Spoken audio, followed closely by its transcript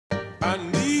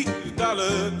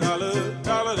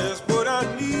dollar, that's what I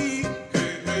need.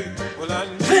 Hey, well I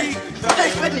need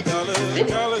a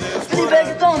dollar, that's what I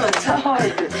need. Donuts, how are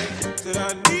you? Said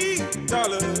I need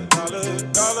dollar,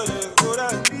 that's what I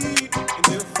need. And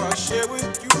if I share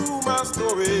with you my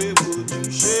story, would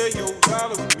you share your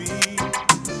dollar with me?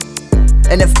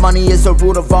 And if money is the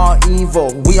root of all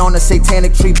evil, we on a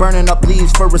satanic tree burning up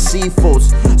leaves for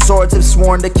receivals. Swords have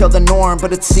sworn to kill the norm,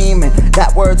 but it's seeming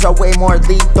that words are way more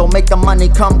lethal. Make the money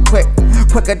come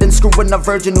quicker than screwing a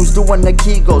virgin who's doing the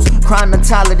Kegels. Crime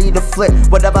mentality to flip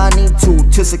whatever I need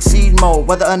to succeed mode,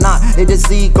 whether or not it is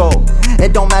legal.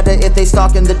 It don't matter if they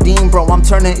stalking the dean, bro. I'm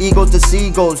turning eagles to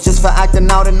seagulls just for acting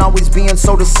out and always being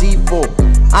so deceitful.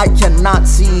 I cannot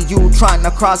see you trying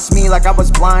to cross me like I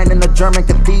was blind in a German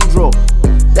cathedral.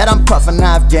 That I'm puffing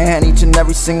Afghan each and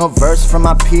every single verse from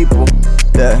my people.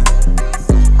 Yeah.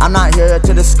 I'm not here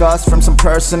to discuss from some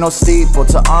personal steeple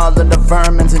to all of the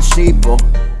vermins and sheeple.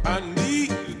 I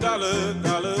need a dollar,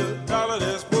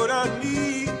 that's what I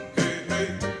need. Hey,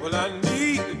 well I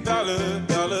need a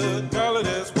dollar,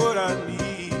 that's what I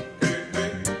need.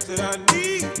 Said I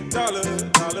need a dollar,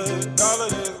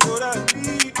 that's what I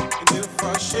need. And if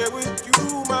I share with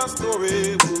you my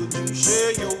story, would you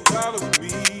share your dollar with me?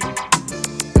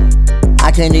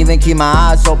 I can't even keep my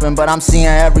eyes open, but I'm seeing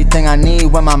everything I need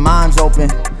when my mind's open.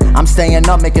 I'm staying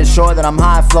up, making sure that I'm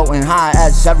high, floating high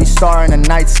as every star in the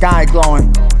night sky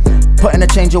glowing. Putting the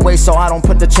change away so I don't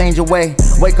put the change away.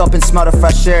 Wake up and smell the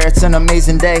fresh air, it's an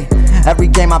amazing day. Every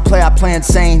game I play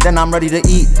insane, then I'm ready to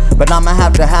eat. But I'ma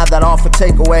have to have that all for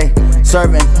takeaway.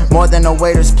 Serving more than a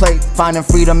waiter's plate, finding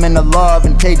freedom in the love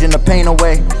and caging the pain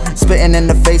away. Spitting in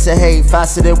the face of hate,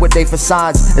 faceted with they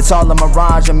facades. It's all a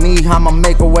mirage of me, I'ma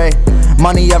make a way.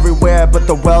 Money everywhere, but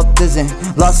the wealth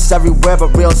isn't. Lust everywhere,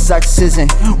 but real sex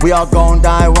isn't. We all gon'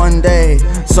 die one day,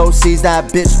 so seize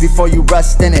that bitch before you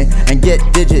rest in it and get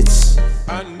digits.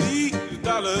 I need a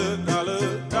dollar,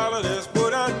 that's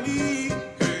what I need.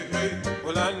 Hey,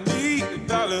 well I need a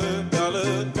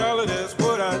dollar, that's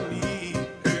what I need.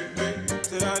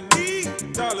 Said I need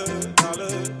a dollar,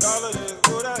 that's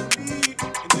what I need.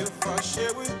 And if I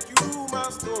share with you my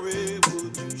story,